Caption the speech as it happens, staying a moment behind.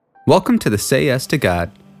Welcome to the Say Yes to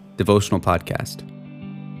God devotional podcast.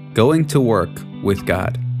 Going to work with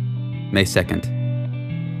God. May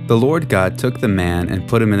 2nd. The Lord God took the man and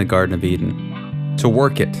put him in the Garden of Eden, to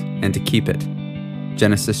work it and to keep it.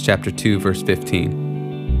 Genesis chapter 2, verse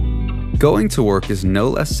 15. Going to work is no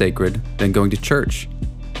less sacred than going to church.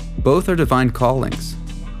 Both are divine callings.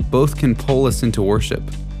 Both can pull us into worship,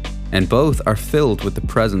 and both are filled with the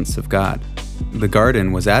presence of God. The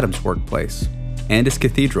garden was Adam's workplace and his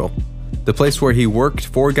cathedral, the place where he worked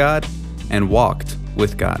for God and walked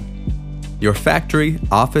with God. Your factory,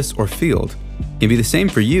 office, or field can be the same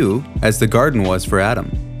for you as the garden was for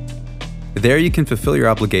Adam. There you can fulfill your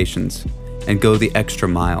obligations and go the extra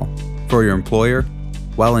mile for your employer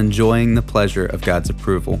while enjoying the pleasure of God's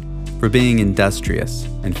approval for being industrious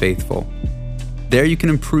and faithful. There you can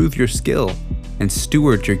improve your skill and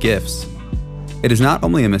steward your gifts. It is not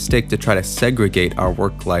only a mistake to try to segregate our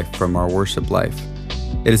work life from our worship life.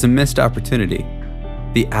 It is a missed opportunity.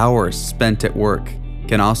 The hours spent at work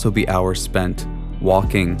can also be hours spent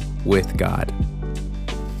walking with God.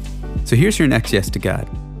 So here's your next yes to God.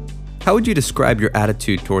 How would you describe your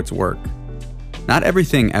attitude towards work? Not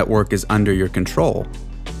everything at work is under your control,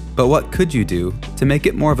 but what could you do to make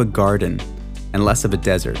it more of a garden and less of a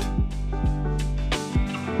desert?